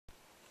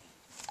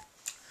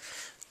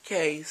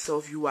Okay, so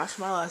if you watched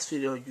my last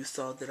video, you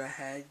saw that I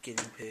had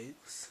guinea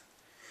pigs.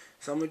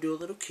 So I'm going to do a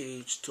little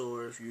cage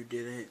tour if you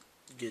didn't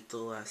get the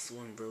last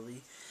one,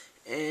 really.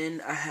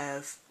 And I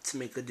have to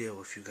make a deal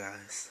with you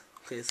guys.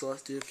 Okay, so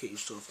let's do the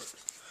cage tour first.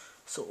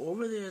 So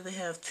over there, they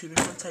have two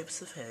different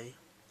types of hay.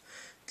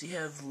 They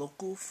have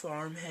local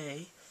farm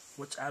hay,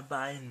 which I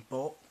buy in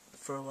bulk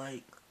for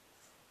like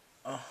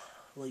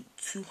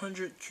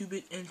 200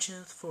 cubic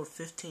inches for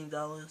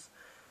 $15.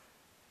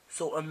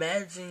 So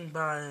imagine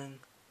buying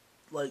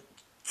like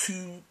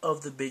 2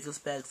 of the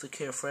biggest bags of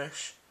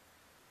Carefresh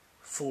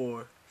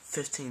for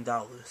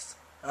 $15.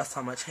 That's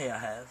how much hay I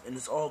have, and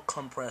it's all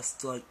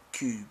compressed like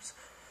cubes,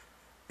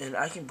 and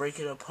I can break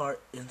it apart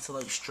into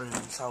like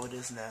strings how it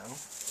is now.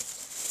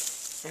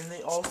 And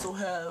they also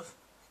have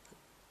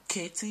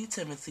KT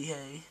Timothy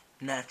hay,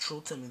 natural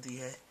Timothy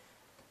hay,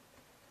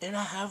 and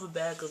I have a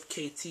bag of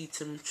KT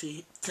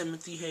Timothy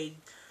hay,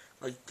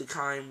 like the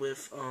kind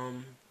with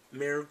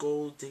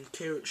marigolds and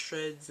carrot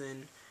shreds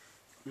and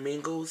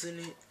mangoes in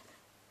it.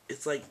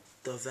 It's like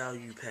the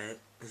value pack.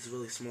 It's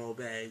really small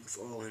bags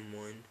all in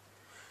one.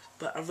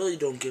 But I really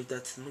don't give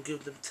that to them. I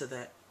give them to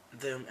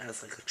them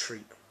as like a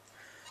treat.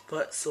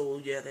 But so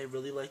yeah, they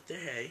really like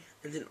their hay.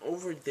 And then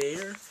over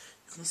there,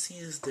 you can see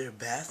is their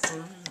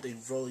bathroom. They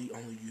really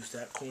only use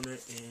that corner,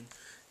 and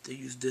they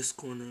use this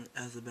corner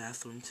as a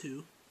bathroom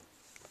too.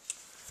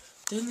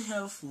 Then they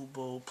have a food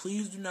bowl.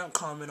 Please do not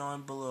comment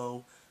on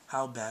below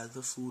how bad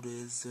the food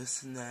is,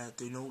 this and that.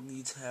 They don't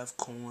need to have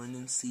corn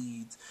and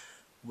seeds.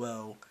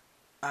 Well,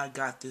 I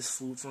got this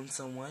food from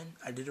someone.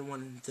 I didn't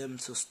want them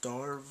to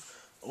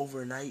starve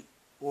overnight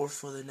or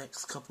for the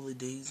next couple of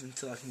days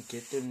until I can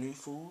get their new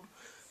food.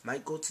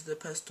 Might go to the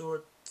pet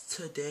store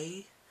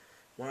today.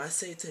 When I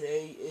say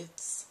today,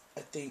 it's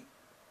I think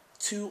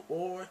 2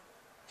 or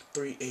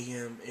 3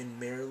 a.m. in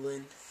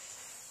Maryland.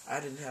 I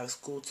didn't have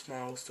school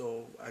tomorrow,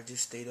 so I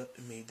just stayed up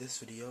and made this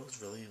video.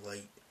 It's really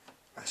late.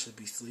 I should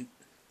be asleep.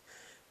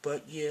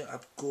 But yeah,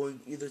 I'm going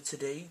either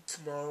today,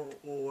 tomorrow,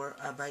 or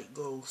I might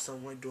go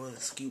somewhere during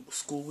the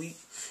school week.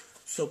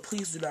 So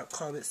please do not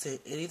comment saying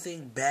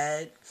anything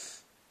bad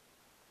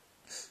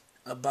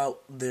about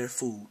their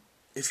food.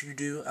 If you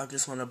do, I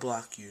just want to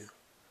block you,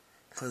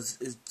 because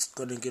it's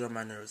going to get on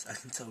my nerves. I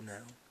can tell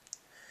now.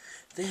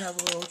 They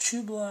have a little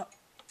chew block.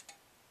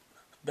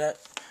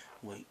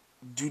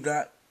 Do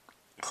not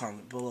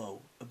comment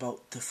below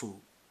about the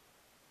food.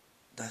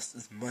 That's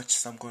as much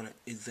as I'm going to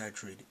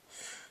exaggerate it.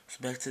 So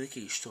back to the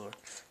cage store.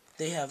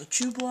 They have a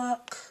chew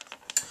block.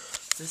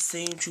 The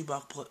same chew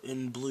block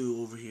in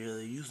blue over here.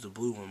 They use the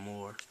blue one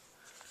more.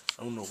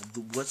 I don't know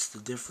what's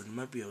the difference. It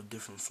might be a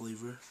different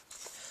flavor.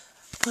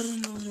 Put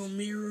in a little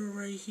mirror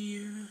right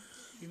here.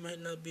 You might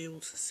not be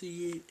able to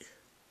see it.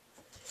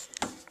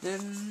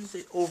 Then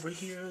over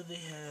here they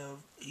have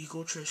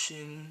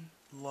Ecotrition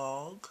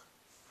log.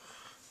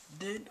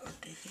 Then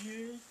under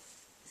here you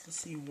can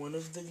see one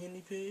of the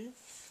guinea pigs.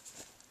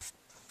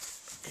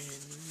 And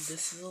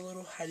this is a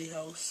little hidey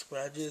house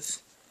where I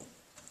just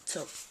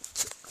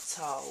tucked a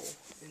towel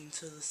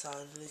into the side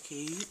of the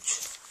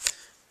cage.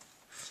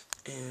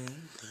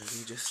 And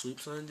he just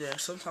sleeps on there.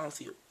 Sometimes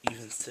he'll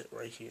even sit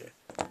right here.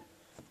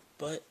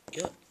 But,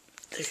 yep,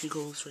 there he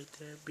goes right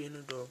there, being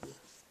adorable.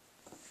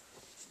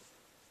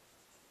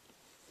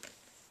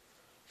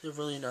 They're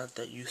really not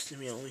that used to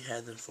me. I only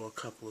had them for a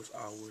couple of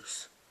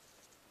hours.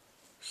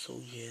 So,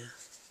 yeah.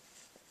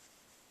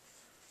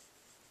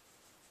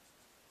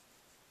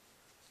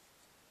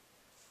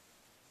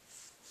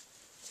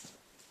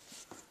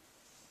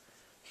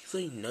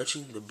 He's like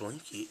nudging the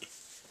blanket.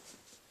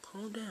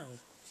 Calm down.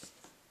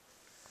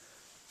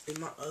 And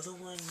my other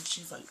one,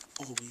 she's like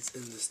always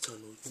in this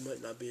tunnel. You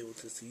might not be able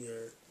to see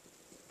her.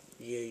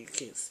 Yeah, you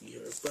can't see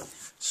her. But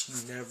she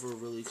never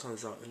really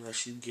comes out unless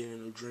she's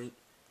getting a drink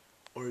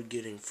or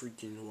getting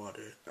freaking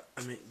water.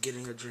 I mean,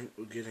 getting a drink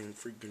or getting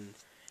freaking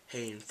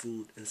hay and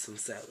food and some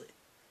salad.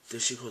 Then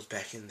she goes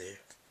back in there.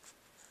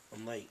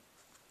 I'm like,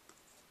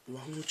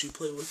 why won't you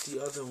play with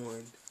the other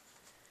one?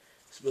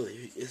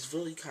 It's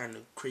really kind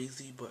of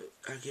crazy, but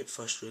I get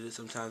frustrated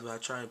sometimes when I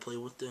try and play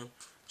with them.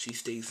 She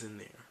stays in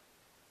there.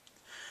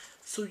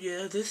 So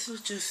yeah, this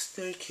is just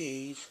their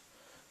cage.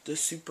 The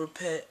Super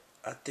Pet,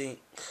 I think.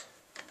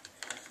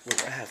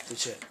 Wait, I have to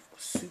check.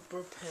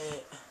 Super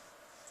Pet.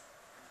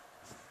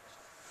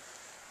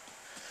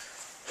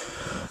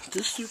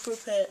 The Super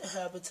Pet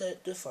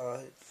Habitat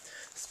Defined.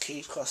 This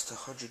cage cost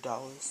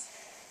 $100.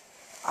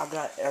 I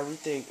got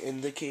everything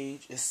in the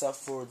cage except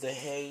for the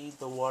hay,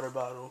 the water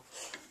bottle,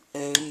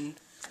 and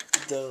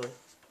the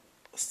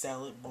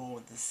salad bowl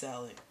and the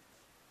salad.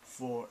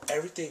 For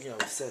everything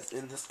else that's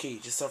in this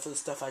cage, except for the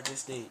stuff I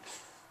just named,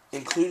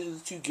 including the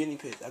 2 guinea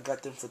pigs, I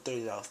got them for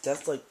 $30.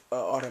 That's like an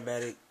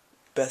automatic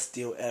best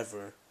deal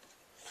ever.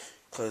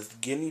 Because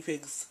guinea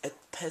pigs at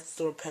Pet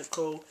Store,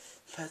 Petco,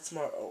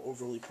 PetSmart are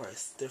overly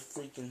priced. They're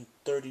freaking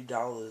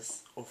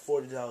 $30 or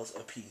 $40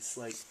 a piece.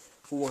 Like,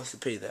 who wants to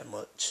pay that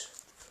much?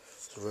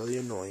 It's really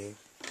annoying.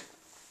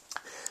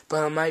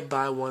 But I might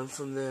buy one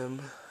from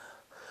them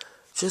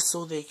just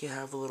so they can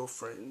have a little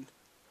friend.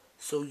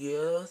 So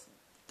yeah,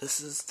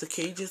 the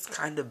cage is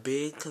kind of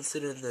big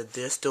considering that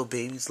they're still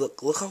babies.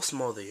 Look how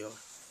small they are.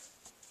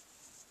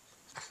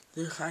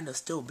 They're kind of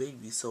still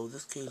babies, so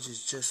this cage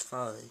is just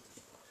fine.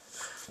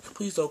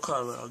 Please don't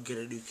comment. I'll get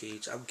a new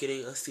cage. I'm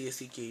getting a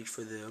CSC cage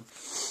for them.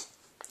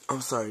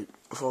 I'm sorry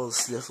for all the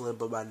sniffling,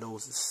 but my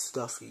nose is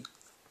stuffy.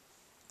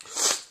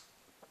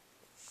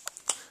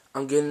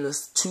 I'm getting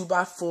this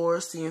 2x4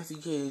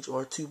 CNC cage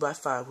or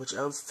 2x5,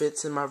 whichever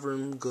fits in my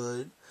room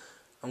good.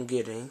 I'm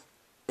getting.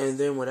 And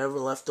then whatever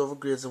leftover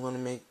grids, I'm going to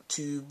make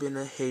tube and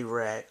a hay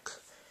rack.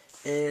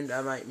 And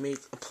I might make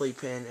a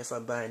playpen if I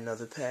buy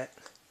another pack.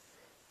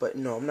 But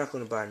no, I'm not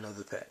going to buy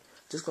another pack.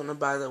 Just going to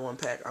buy that one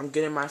pack. I'm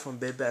getting mine from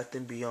Bed Bath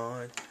 &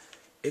 Beyond.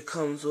 It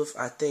comes with,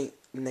 I think,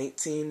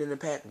 19 in the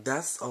pack.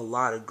 That's a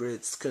lot of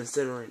grids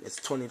considering it's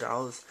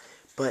 $20.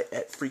 But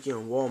at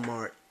freaking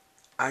Walmart,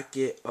 I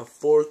get a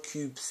 4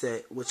 cube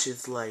set, which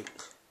is like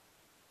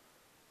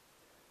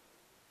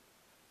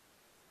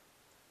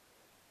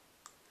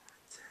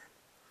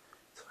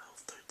 12,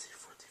 13,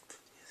 14,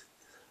 15,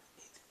 16,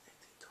 18,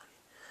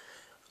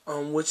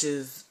 19, 20. Which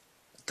is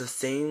the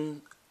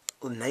same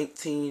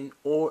 19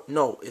 or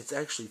no, it's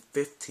actually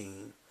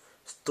 15.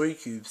 It's 3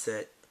 cube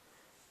set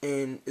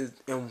and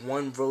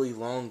one really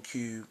long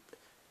cube,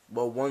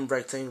 well, one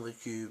rectangular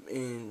cube,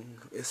 and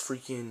it's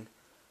freaking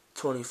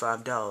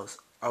 $25.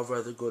 I'd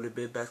rather go to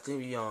Bed Bath &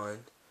 Beyond,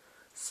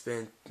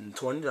 spend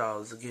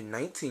 $20 to get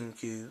 19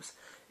 cubes,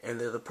 and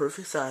they're the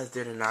perfect size.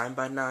 They're the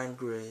 9x9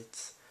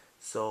 grids,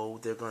 so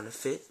they're going to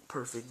fit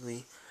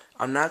perfectly.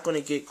 I'm not going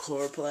to get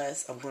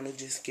chloroplast. I'm going to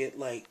just get,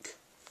 like,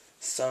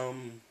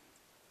 some,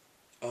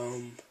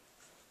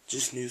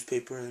 just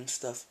newspaper and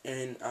stuff.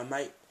 And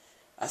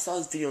I saw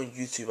this video on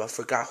YouTube. I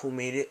forgot who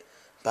made it,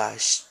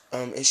 but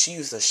and she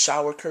used a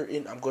shower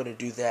curtain. I'm going to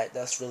do that.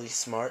 That's really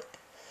smart.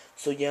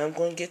 So yeah, I'm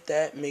going to get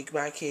that, make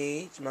my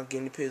cage. My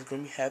guinea pig is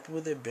going to be happy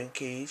with their big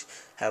cage.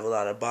 Have a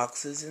lot of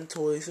boxes and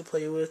toys to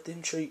play with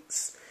and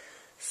treats.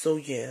 So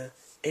yeah,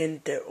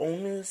 and their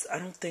owners, I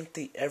don't think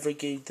they ever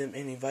gave them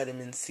any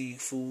vitamin C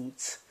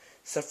foods,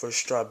 except for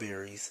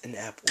strawberries and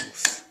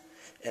apples.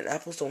 And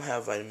apples don't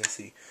have vitamin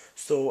C.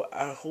 So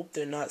I hope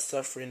they're not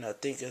suffering, I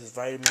think it's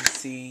vitamin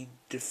C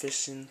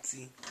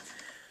deficiency.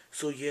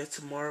 So yeah,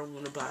 tomorrow I'm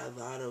going to buy a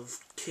lot of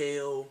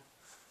kale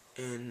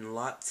and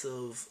lots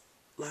of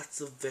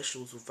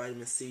vegetables with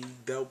vitamin C,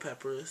 bell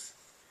peppers,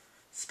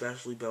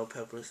 especially bell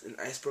peppers, and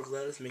iceberg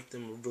lettuce. Make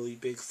them a really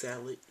big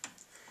salad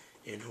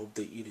and hope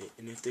they eat it.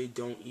 And if they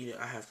don't eat it,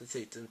 I have to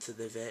take them to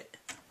the vet.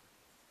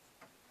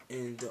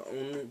 And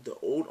the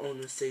old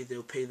owners say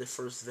they'll pay the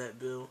first vet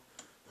bill.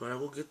 When I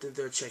go get them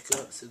their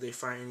checkups, if they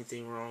find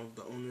anything wrong,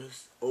 the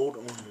old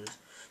owners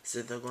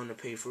said they're going to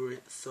pay for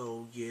it.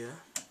 So yeah.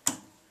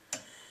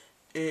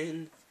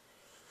 And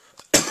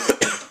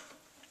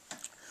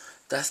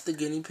that's the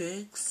guinea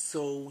pigs.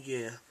 So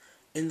yeah,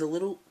 and the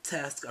little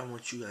task I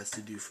want you guys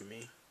to do for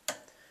me,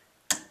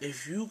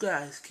 if you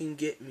guys can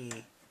get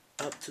me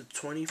up to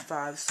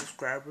 25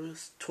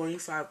 subscribers,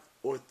 25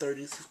 or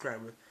 30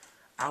 subscribers,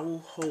 I will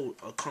hold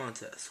a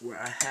contest where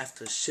I have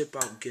to ship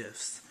out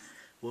gifts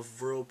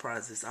with real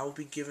prizes. I will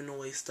be giving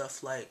away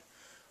stuff like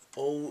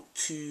old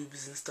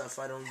tubes and stuff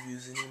I don't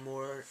use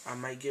anymore. I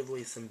might give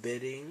away some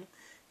bedding,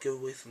 give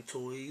away some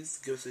toys,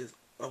 give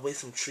away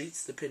some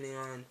treats depending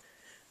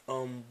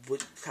on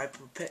what type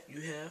of pet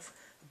you have.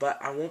 But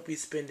I won't be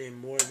spending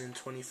more than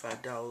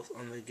 $25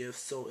 on the gift,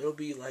 so it'll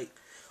be like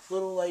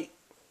little like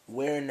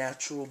wear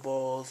natural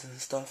balls and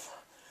stuff,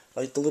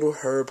 like the little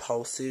herb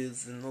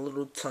houses and the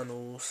little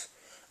tunnels.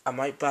 I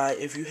might buy,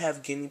 if you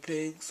have guinea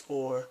pigs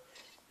or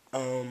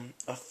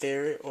a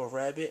ferret or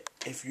rabbit,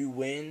 if you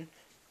win,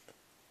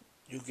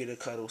 you get a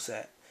cuddle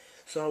set.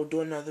 So I'll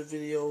do another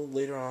video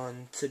later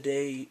on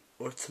today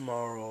or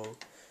tomorrow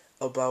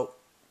about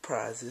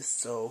prizes.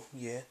 So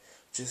yeah,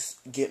 just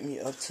get me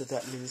up to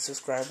that many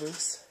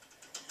subscribers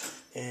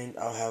and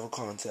I'll have a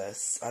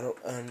contest.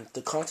 And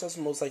the contest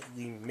will most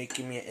likely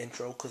making me an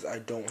intro because I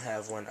don't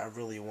have one. I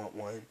really want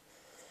one.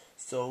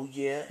 So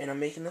yeah, and I'm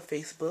making a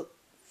Facebook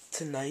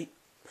tonight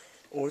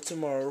or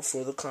tomorrow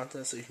for the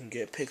contest so you can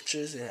get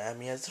pictures and add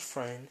me as a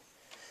friend.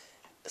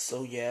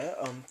 So yeah,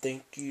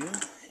 thank you,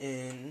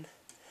 and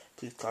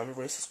please comment,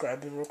 rate,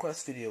 subscribe, and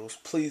request videos.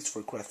 Please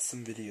request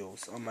some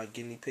videos on my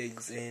guinea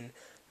pigs and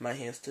my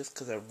hamsters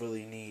because I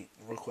really need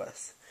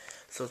requests.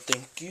 So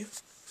thank you.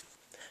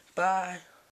 Bye.